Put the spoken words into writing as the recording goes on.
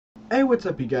Hey, what's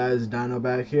up you guys, Dino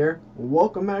back here.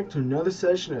 Welcome back to another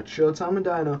session at Showtime and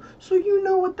Dino. So you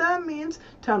know what that means.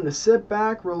 Time to sit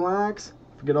back, relax,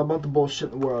 forget all about the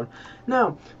bullshit in the world.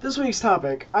 Now, this week's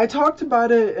topic, I talked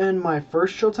about it in my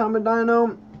first Showtime and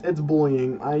Dino. It's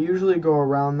bullying. I usually go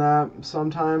around that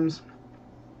sometimes.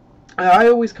 I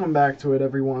always come back to it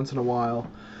every once in a while.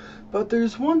 But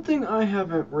there's one thing I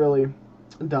haven't really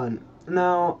done.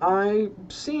 Now, I've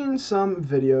seen some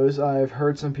videos, I've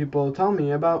heard some people tell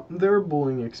me about their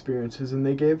bullying experiences, and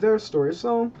they gave their story,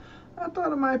 so I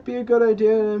thought it might be a good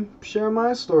idea to share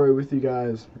my story with you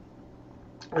guys.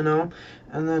 You know?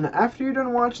 And then after you're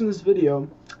done watching this video,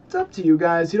 it's up to you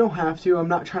guys, you don't have to, I'm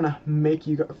not trying to make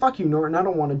you fuck you, Norton, I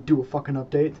don't want to do a fucking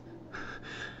update.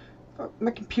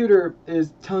 My computer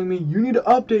is telling me you need to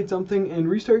update something and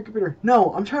restart your computer.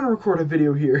 No, I'm trying to record a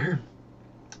video here.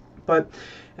 But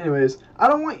anyways, I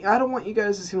don't want you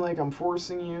guys to seem like I'm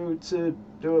forcing you to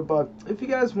do it, but if you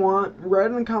guys want, write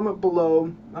in a comment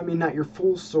below. I mean, not your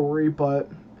full story, but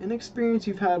an experience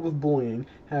you've had with bullying.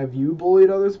 Have you bullied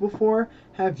others before?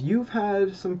 Have you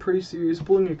had some pretty serious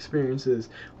bullying experiences?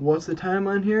 What's the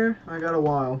timeline here? I got a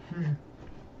while.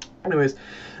 Anyways,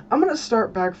 I'm gonna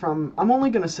start back from, I'm only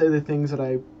gonna say the things that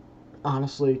I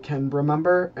honestly can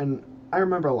remember, and I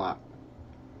remember a lot.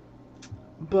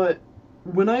 But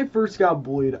when I first got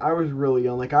bullied, I was really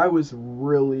young. Like, I was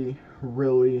really,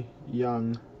 really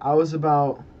young. I was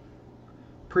about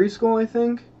preschool, I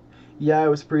think. Yeah, it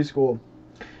was preschool.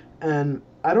 And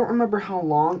I don't remember how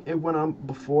long it went on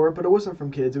before, but it wasn't from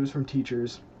kids, it was from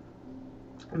teachers.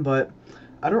 But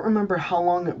I don't remember how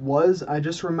long it was. I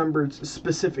just remembered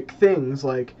specific things,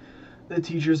 like the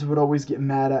teachers would always get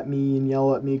mad at me and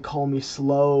yell at me, call me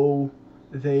slow.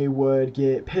 They would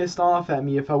get pissed off at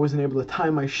me if I wasn't able to tie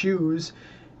my shoes,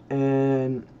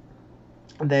 and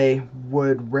they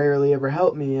would rarely ever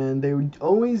help me, and they would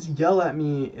always yell at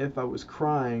me if I was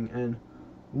crying. And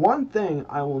one thing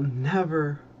I will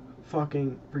never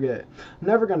fucking forget, I'm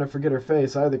never gonna forget her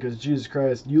face either, because Jesus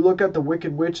Christ, you look at the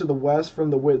Wicked Witch of the West from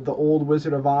the old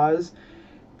Wizard of Oz.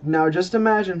 Now just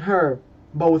imagine her,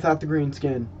 but without the green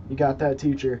skin. You got that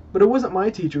teacher. But it wasn't my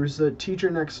teacher, it was the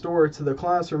teacher next door to the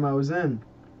classroom I was in.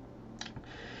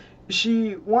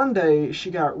 One day, she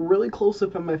got really close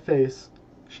up in my face.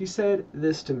 She said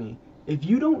this to me: if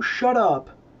you don't shut up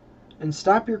and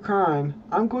stop your crying,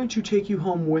 I'm going to take you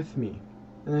home with me.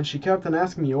 And then she kept on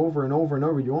asking me over and over and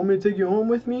over, you want me to take you home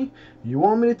with me? You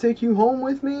want me to take you home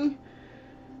with me?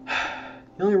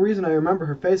 The only reason I remember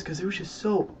her face, because it was just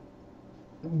so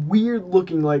weird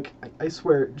looking. Like, I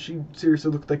swear, she seriously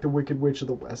looked like the Wicked Witch of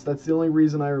the West. That's the only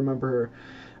reason I remember her.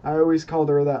 I always called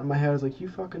her that in my head. I was like, you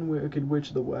fucking Wicked Witch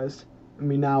of the West. I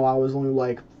mean, now I was only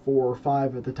like 4 or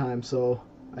 5 at the time, so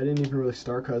I didn't even really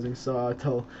start cussing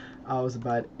until I was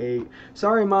about 8.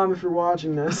 Sorry, Mom, if you're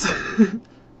watching this.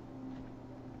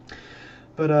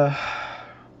 But I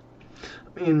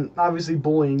mean, obviously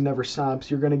bullying never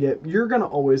stops. You're gonna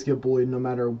always get bullied no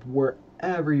matter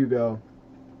wherever you go.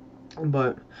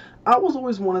 But I was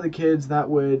always one of the kids that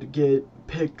would get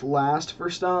picked last for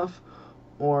stuff,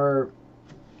 or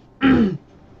no,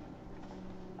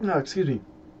 excuse me,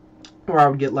 or I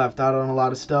would get left out on a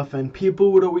lot of stuff, and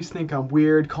people would always think I'm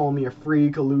weird, call me a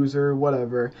freak, a loser,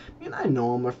 whatever. I mean, I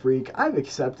know I'm a freak. I've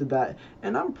accepted that,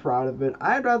 and I'm proud of it.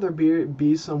 I'd rather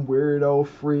be some weirdo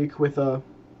freak with a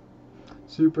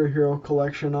superhero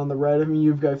collection on the right of me.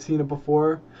 You guys seen it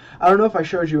before. I don't know if I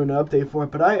showed you an update for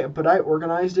it, but I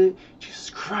organized it. Jesus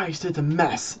Christ, it's a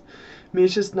mess. I mean,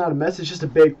 it's just not a mess. It's just a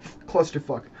big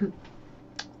clusterfuck.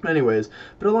 Anyways,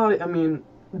 but I mean,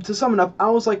 to sum it up, I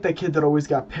was like that kid that always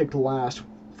got picked last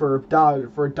for a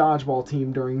dodgeball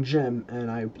team during gym, and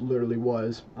I literally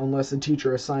was, unless the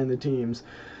teacher assigned the teams.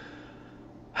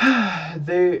 I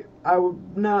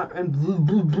would not,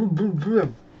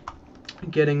 and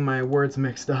getting my words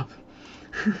mixed up.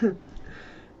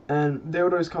 And they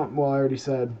would always call, well, I already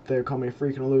said they would call me a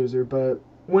freak and a loser, but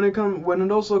when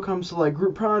it also comes to like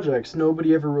group projects,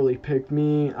 nobody ever really picked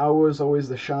me. I was always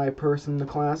the shy person in the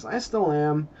class. I still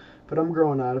am, but I'm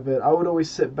growing out of it. I would always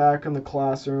sit back in the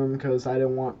classroom because I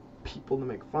didn't want people to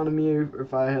make fun of me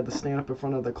if I had to stand up in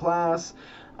front of the class.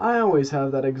 I always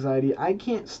have that anxiety. I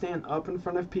can't stand up in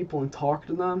front of people and talk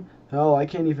to them. Hell, I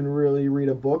can't even really read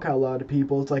a book out loud to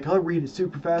people. It's like, I'll read it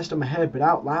super fast in my head, but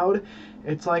out loud,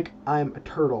 it's like I'm a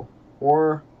turtle,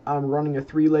 or I'm running a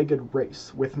 3-legged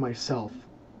race with myself.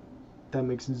 That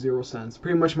makes 0 sense.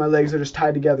 Pretty much my legs are just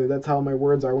tied together. That's how my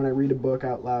words are when I read a book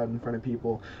out loud in front of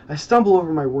people. I stumble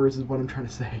over my words is what I'm trying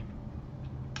to say.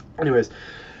 Anyways,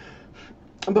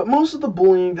 but most of the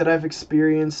bullying that I've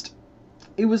experienced,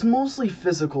 it was mostly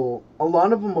physical. A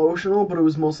lot of emotional, but it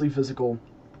was mostly physical.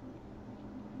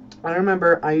 I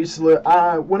remember I used to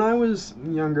live, when I was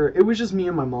younger, it was just me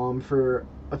and my mom for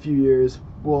a few years.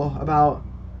 Well, about,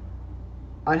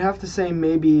 I'd have to say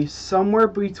maybe somewhere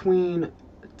between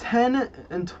 10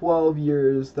 and 12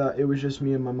 years that it was just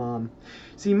me and my mom.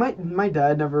 See, my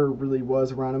dad never really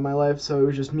was around in my life, so it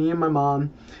was just me and my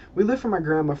mom. We lived for my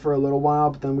grandma for a little while,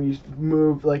 but then we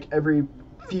moved, like, every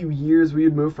few years we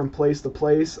would move from place to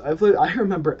place. I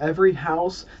remember every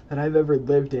house that I've ever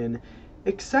lived in,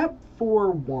 except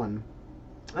for one.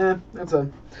 That's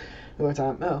another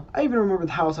time. Oh, I even remember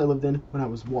the house I lived in when I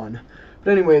was 1.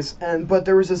 But anyways, but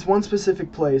there was this one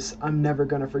specific place I'm never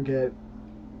gonna forget.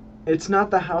 It's not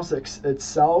the house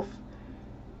itself.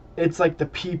 It's like the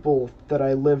people that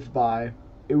I lived by.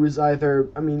 It was either,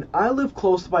 I mean, I lived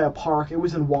close by a park. It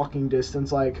was in walking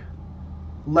distance, like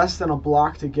less than a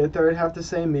block to get there, I'd have to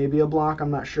say. Maybe a block,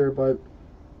 I'm not sure. But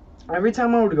every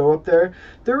time I would go up there,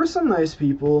 there were some nice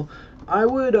people. I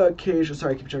would occasionally,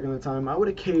 sorry, I keep checking the time. I would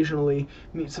occasionally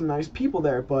meet some nice people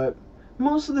there, but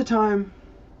most of the time,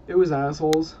 it was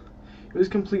assholes. It was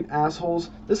complete assholes.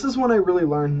 This is when I really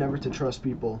learned never to trust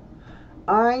people.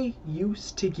 I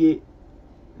used to get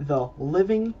the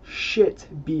living shit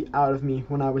beat out of me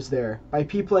when I was there by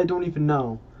people I don't even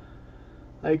know.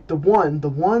 Like the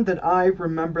one that I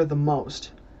remember the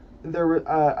most. There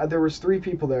was 3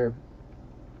 people there.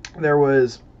 There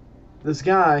was this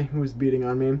guy who was beating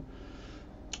on me.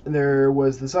 There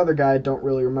was this other guy, I don't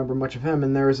really remember much of him,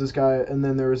 and there was this guy, and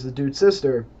then there was the dude's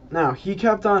sister. Now, he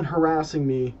kept on harassing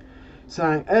me,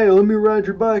 saying, "Hey, let me ride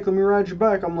your bike, let me ride your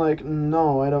bike." I'm like,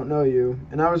 "No, I don't know you."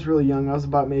 And I was really young. I was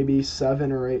about maybe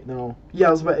 7 or 8. No. Yeah,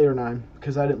 I was about 8 or 9,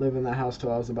 because I didn't live in that house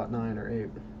till I was about 9 or 8.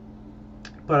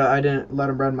 But I didn't let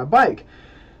him ride my bike.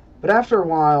 But after a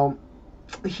while,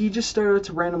 he just started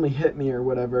to randomly hit me or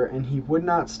whatever, and he would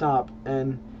not stop.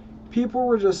 And people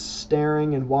were just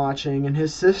staring and watching, and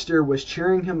his sister was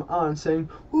cheering him on, saying,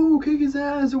 "Ooh, kick his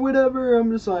ass," or whatever.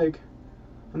 I'm just like,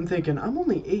 I'm thinking, I'm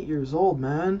only 8 years old,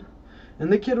 man.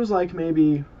 And the kid was like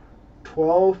maybe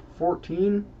 12,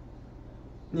 14.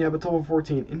 Yeah, but 12 or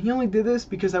 14. And he only did this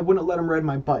because I wouldn't let him ride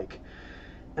my bike.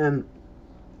 And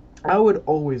I would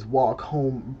always walk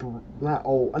home, not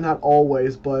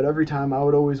always, but every time I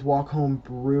would always walk home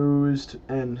bruised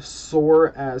and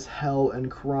sore as hell and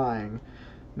crying.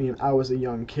 I mean, I was a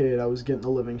young kid. I was getting the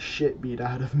living shit beat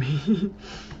out of me.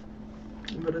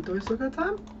 But do I still got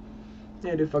time?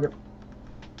 Yeah, dude, fuck it.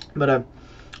 But,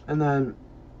 and then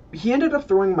he ended up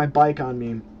throwing my bike on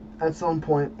me at some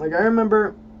point. Like, I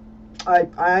remember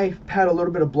I had a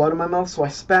little bit of blood in my mouth, so I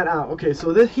spat out. Okay,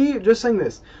 so just saying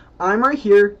this. I'm right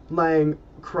here, laying,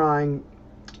 crying,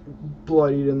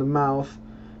 bloodied in the mouth,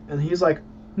 and he's like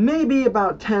maybe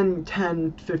about 10,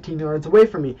 15 yards away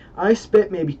from me. I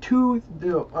spit maybe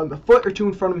a foot or 2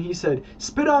 in front of him. He said,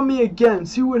 "Spit on me again,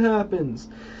 see what happens."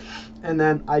 And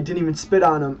then I didn't even spit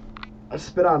on him. I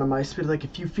spit like a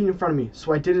few feet in front of me.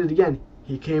 So I did it again.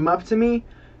 He came up to me,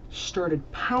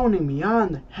 started pounding me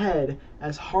on the head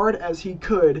as hard as he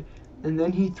could, and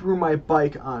then he threw my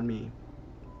bike on me.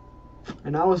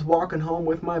 And I was walking home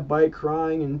with my bike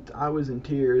crying, and I was in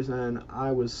tears, and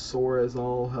I was sore as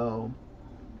all hell.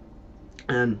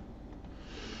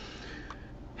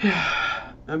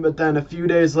 But then a few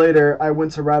days later, I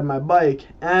went to ride my bike,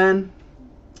 and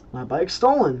my bike's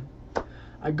stolen.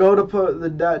 I go to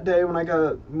put that day when I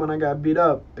got beat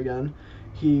up again.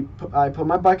 I put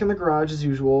my bike in the garage as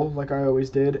usual, like I always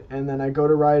did, and then I go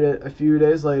to ride it a few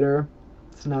days later.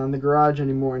 It's not in the garage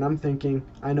anymore, and I'm thinking,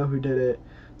 I know who did it.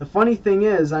 The funny thing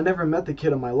is, I never met the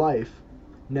kid in my life.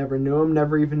 Never knew him,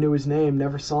 never even knew his name,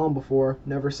 never saw him before,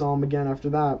 never saw him again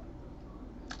after that.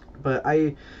 But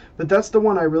that's the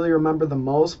one I really remember the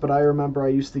most. But I remember I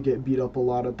used to get beat up a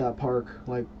lot at that park,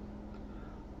 like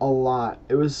a lot.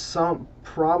 It was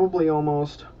probably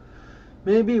almost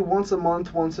maybe once a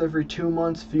month, once every 2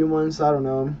 months, few months, I don't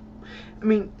know. I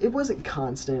mean, it wasn't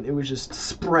constant. It was just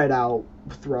spread out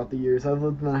throughout the years. I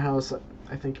lived in the house,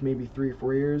 I think maybe 3 or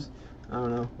 4 years. I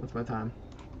don't know. What's my time?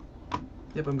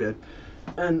 Yep, I'm good.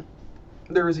 And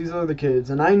there was these other kids,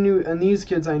 and these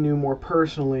kids I knew more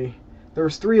personally. There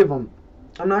was 3 of them.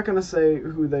 I'm not gonna say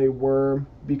who they were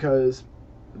because,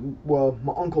 well,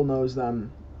 my uncle knows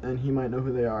them, and he might know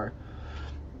who they are.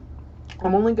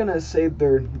 I'm only gonna say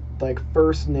their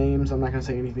first names. I'm not gonna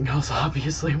say anything else.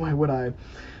 Obviously, why would I?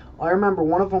 I remember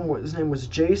one of them. His name was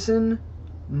Jason,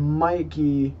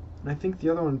 Mikey, and I think the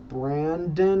other one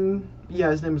Brandon. Yeah,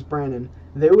 his name was Brandon.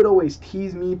 They would always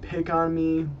tease me, pick on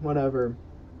me, whatever.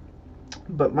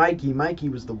 But Mikey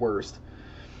was the worst.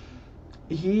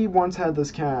 he once had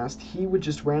this cast. He would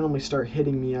just randomly start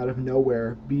hitting me out of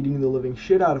nowhere, beating the living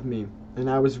shit out of me. And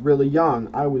I was really young.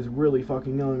 I was really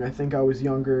fucking young. I think I was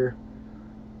younger.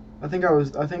 I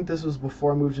think this was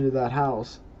before I moved into that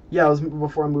house. Yeah, it was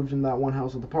before I moved into that one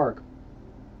house at the park.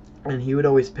 And he would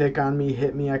always pick on me,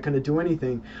 hit me. I couldn't do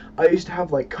anything. I used to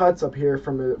have like cuts up here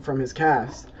from his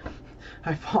cast.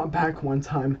 I fought back one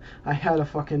time. I had a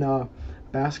fucking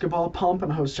basketball pump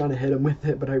and I was trying to hit him with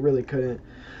it, but I really couldn't.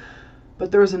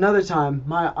 But there was another time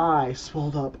my eye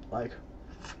swelled up like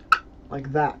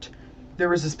that. There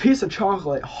was this piece of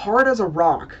chocolate, hard as a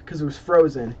rock, because it was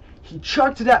frozen. He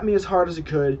chucked it at me as hard as he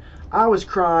could. I was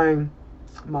crying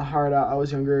my heart out. I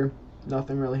was younger.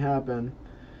 Nothing really happened.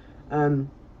 And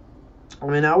I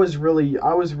mean, I was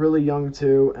really young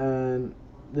too, and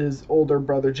his older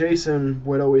brother Jason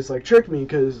would always like trick me,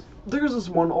 because there's this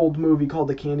one old movie called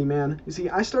The Candyman. You see,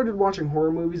 I started watching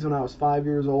horror movies when I was 5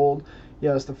 years old.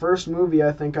 Yes, the first movie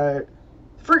I think that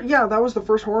was the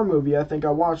first horror movie I think I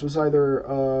watched, was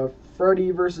either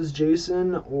Freddy vs.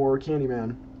 Jason or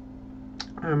Candyman.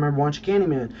 I remember watching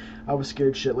Candyman. I was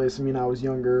scared shitless. I mean, I was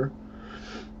younger.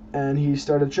 And he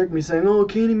started tricking me, saying, "Oh,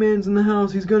 Candyman's in the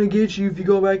house. He's gonna get you if you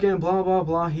go back in, blah, blah,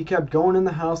 blah." He kept going in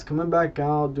the house, coming back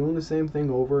out, doing the same thing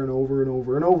over and over and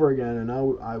over and over again. And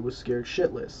I was scared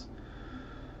shitless.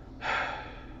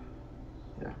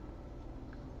 Yeah.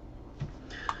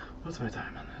 What's my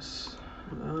time on this?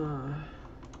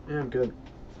 Yeah, I'm good.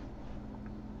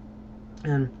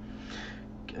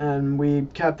 And we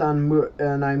kept on,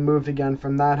 and I moved again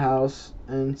from that house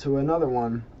into another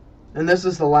one. And this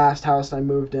is the last house I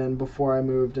moved in before I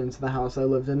moved into the house I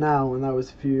lived in now, and that was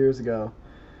a few years ago.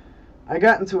 I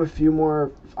got into a few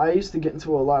more. I used to get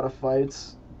into a lot of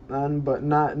fights then, but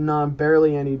not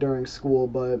barely any during school.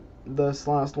 But this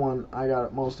last one, I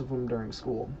got most of them during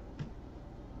school.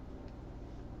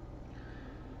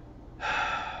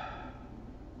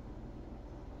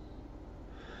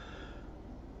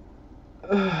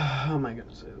 How am I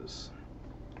gonna say this?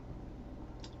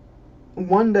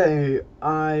 One day,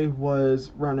 I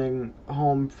was running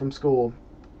home from school.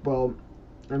 Well,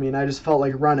 I mean, I just felt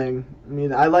like running. I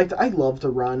mean, I love to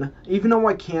run, even though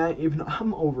I can't. Even though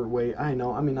I'm overweight, I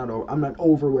know. I mean, I'm not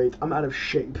overweight. I'm out of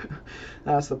shape.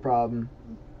 That's the problem.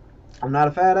 I'm not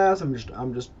a fat ass. I'm just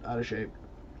out of shape.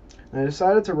 And I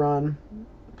decided to run,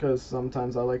 because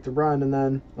sometimes I like to run. And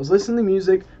then I was listening to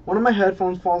music. One of my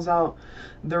headphones falls out.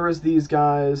 There was these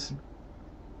guys.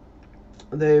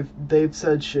 They've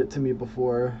said shit to me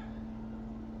before.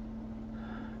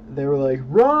 They were like,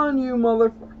 "Run, you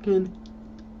motherfucking..."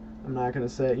 I'm not gonna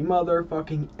say it. "You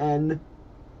motherfucking N."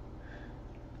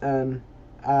 And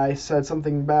I said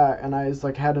something back, and I was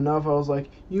like, had enough. I was like,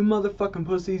 "You motherfucking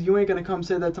pussies, you ain't gonna come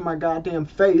say that to my goddamn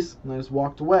face." And I just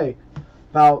walked away.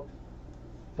 About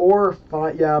 4 or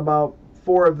 5, yeah, about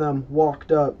 4 of them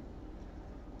walked up.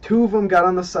 2 of them got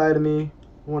on the side of me.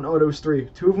 Oh, there was 3.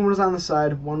 2 of them was on the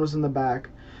side, 1 was in the back.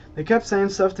 They kept saying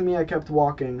stuff to me. I kept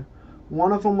walking.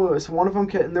 One of them,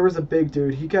 and there was a big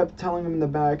dude. He kept telling him in the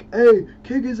back, "Hey,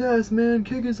 kick his ass, man,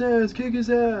 kick his ass, kick his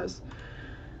ass."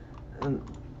 And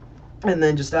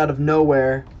then just out of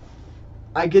nowhere,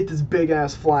 I get this big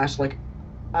ass flash. Like,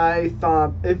 I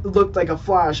thought it looked like a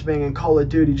flashbang in Call of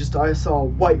Duty. Just I saw a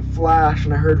white flash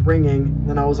and I heard ringing. And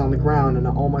then I was on the ground and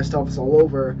all my stuff was all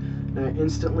over. And I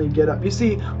instantly get up. You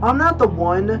see, I'm not the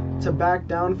one to back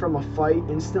down from a fight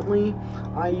instantly.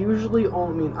 I usually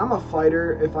I'm a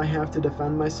fighter if I have to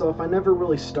defend myself. I never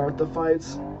really start the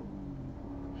fights.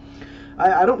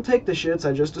 I don't take the shits,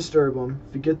 I just disturb them.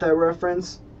 If you get that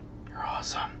reference, you're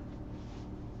awesome.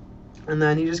 And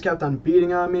then he just kept on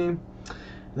beating on me. And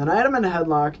then I had him in a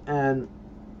headlock, and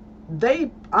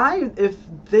if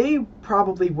they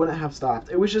probably wouldn't have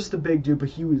stopped. It was just a big dude, but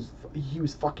he was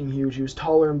fucking huge. He was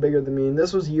taller and bigger than me, and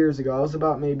this was years ago. I was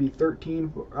about maybe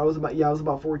 13. I was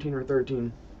about 14 or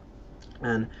 13.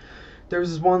 And there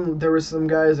was some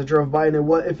guys that drove by, and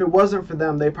if it wasn't for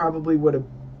them, they probably would have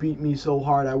beat me so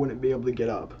hard I wouldn't be able to get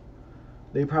up.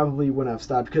 They probably wouldn't have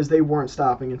stopped, because they weren't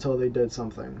stopping until they did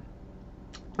something.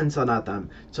 And so not them.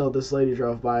 So this lady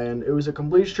drove by, and it was a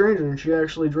complete stranger, and she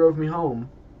actually drove me home.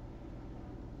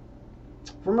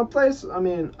 From a place, I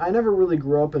mean, I never really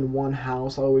grew up in one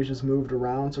house. I always just moved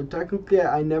around. So technically,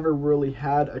 I never really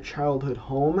had a childhood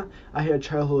home. I had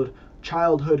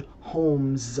childhood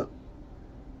homes.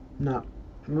 I'm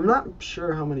not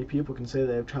sure how many people can say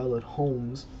they have childhood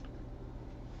homes.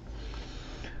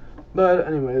 But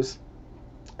anyways,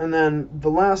 and then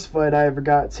the last fight I ever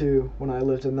got to when I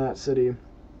lived in that city.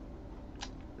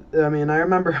 I mean, I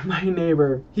remember my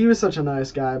neighbor. He was such a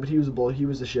nice guy, but he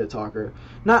was a shit talker.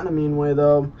 Not in a mean way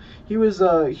though. He was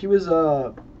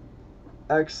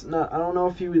I don't know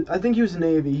if he was, I think he was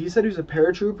Navy. He said he was a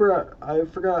paratrooper. I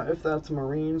forgot if that's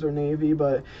Marines or Navy,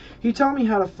 but he taught me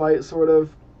how to fight, sort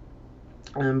of.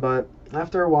 But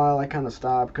after a while, I kind of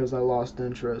stopped because I lost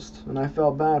interest, and I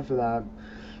felt bad for that.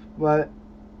 But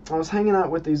I was hanging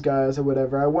out with these guys or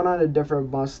whatever. I went on a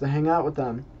different bus to hang out with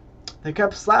them. They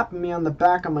kept slapping me on the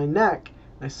back of my neck,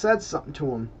 and I said something to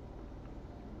them.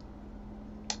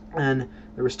 And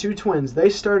there was two twins. They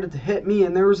started to hit me,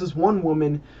 and there was this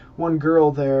one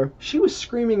girl there. She was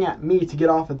screaming at me to get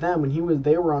off of them when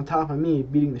they were on top of me,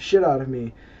 beating the shit out of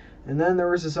me. And then there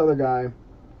was this other guy.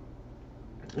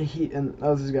 That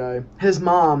was this guy. His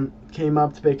mom came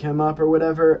up to pick him up or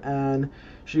whatever, and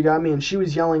she got me, and she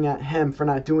was yelling at him for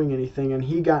not doing anything, and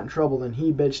he got in trouble, and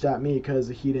he bitched at me because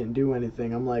he didn't do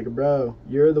anything. I'm like, bro,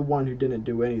 you're the one who didn't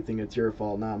do anything. It's your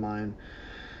fault, not mine.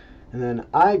 And then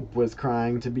I was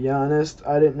crying, to be honest.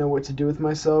 I didn't know what to do with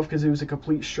myself because he was a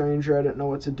complete stranger. I didn't know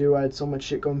what to do. I had so much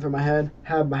shit going through my head.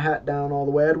 Had my hat down all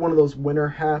the way. I had one of those winter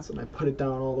hats, and I put it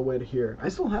down all the way to here. I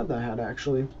still have that hat,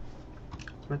 actually.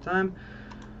 It's my time.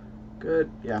 Good.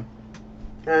 Yeah.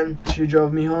 And she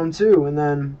drove me home, too. And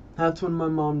then that's when my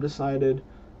mom decided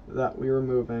that we were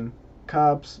moving.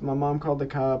 Cops. My mom called the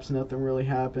cops. Nothing really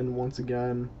happened once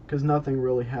again because nothing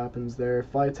really happens there.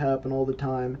 Fights happen all the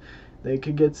time. The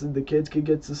kids could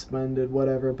get suspended,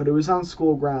 whatever, but it was on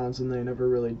school grounds, and they never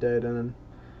really did. And then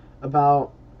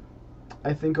about,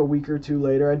 I think, a week or two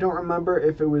later, I don't remember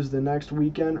if it was the next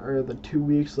weekend or the 2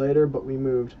 weeks later, but we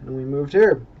moved, and we moved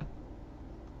here.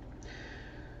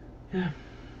 Yeah.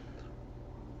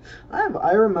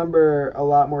 I remember a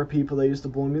lot more people that used to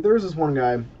bully me. There was this one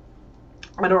guy,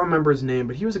 I don't remember his name,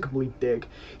 but he was a complete dick.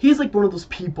 He's like one of those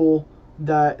people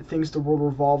that thinks the world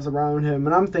revolves around him,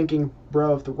 and I'm thinking,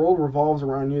 bro, if the world revolves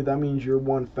around you, that means you're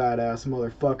one fat ass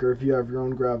motherfucker if you have your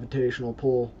own gravitational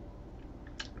pull.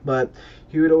 But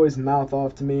he would always mouth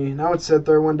off to me, and I would sit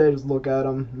there one day, just look at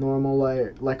him, normal,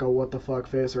 like a what the fuck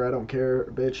face, or I don't care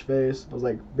bitch face. I was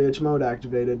like, bitch mode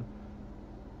activated.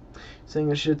 Saying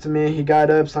his shit to me. He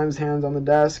got up, slammed his hands on the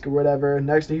desk or whatever.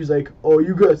 Next thing he was like, oh,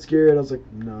 you got scared. I was like,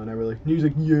 no, not really. He was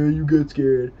like, yeah, you got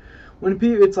scared. When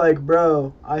people, it's like,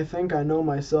 bro, I think I know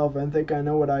myself. I think I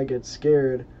know what I get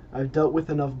scared. I've dealt with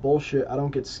enough bullshit. I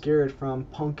don't get scared from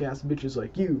punk ass bitches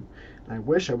like you. And I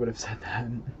wish I would have said that.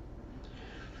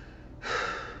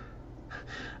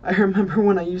 I remember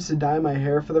when I used to dye my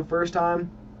hair for the first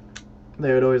time,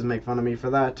 they would always make fun of me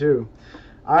for that too.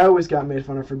 I always got made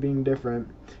fun of for being different.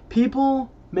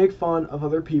 People make fun of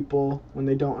other people when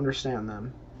they don't understand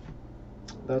them.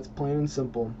 That's plain and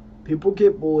simple. People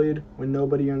get bullied when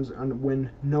nobody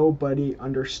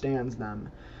understands them.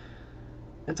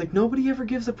 It's like nobody ever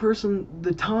gives a person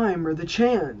the time or the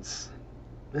chance,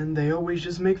 and they always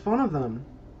just make fun of them.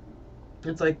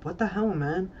 It's like, what the hell,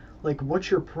 man? Like, what's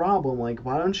your problem? Like,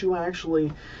 why don't you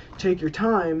actually take your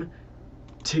time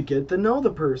to get to know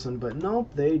the person? But nope,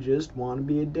 they just want to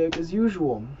be a dick as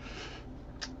usual.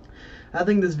 I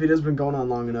think this video's been going on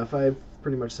long enough. I've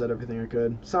pretty much said everything I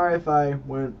could. Sorry if I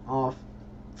went off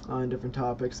on different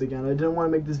topics again. I didn't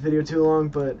want to make this video too long,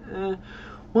 but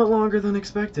went longer than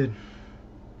expected.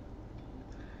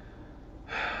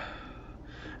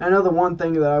 I know the one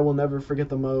thing that I will never forget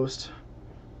the most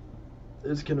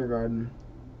is kindergarten.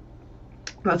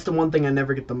 That's the one thing I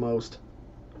never get the most.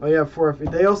 Oh yeah,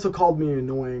 they also called me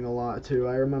annoying a lot too.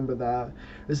 I remember that.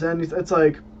 It's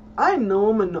like, I know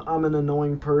I'm an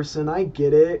annoying person. I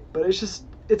get it, but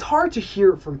it's hard to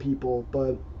hear it from people.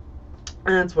 But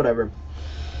it's whatever.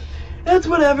 It's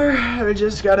whatever. I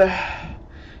just gotta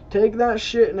take that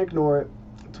shit and ignore it.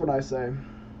 That's what I say.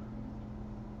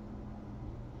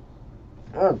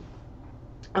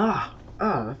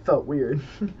 That felt weird.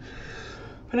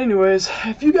 But anyways,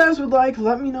 if you guys would like,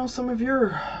 let me know some of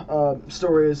your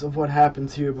stories of what happened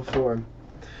to you before.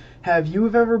 Have you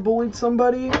ever bullied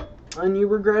somebody and you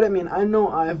regret it? I mean, I know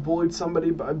I've bullied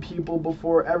people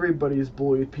before. Everybody's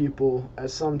bullied people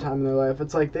at some time in their life.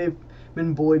 It's like they've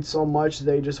been bullied so much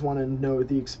they just want to know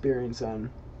the experience, and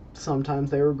sometimes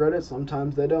they regret it,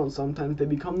 sometimes they don't. Sometimes they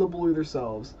become the bully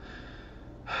themselves.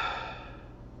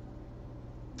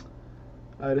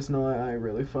 I just know I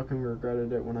really fucking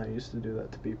regretted it when I used to do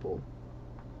that to people.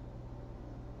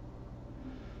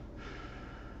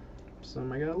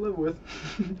 Something I gotta live with.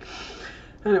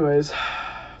 Anyways,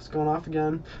 it's going off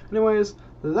again. Anyways,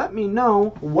 let me know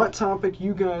what topic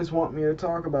you guys want me to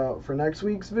talk about for next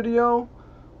week's video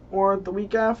or the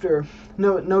week after.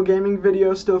 No gaming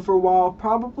video still for a while.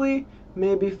 Probably,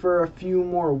 maybe for a few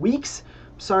more weeks.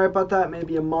 Sorry about that.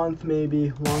 Maybe a month, maybe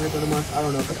longer than a month. I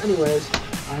don't know. But anyways,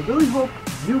 I really hope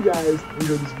you guys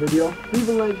enjoyed this video. Leave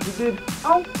a like if you did.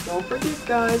 Oh, don't forget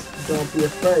guys, don't be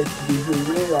afraid to be who you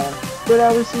really are. But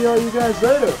I will see all you guys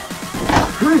later.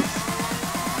 Peace!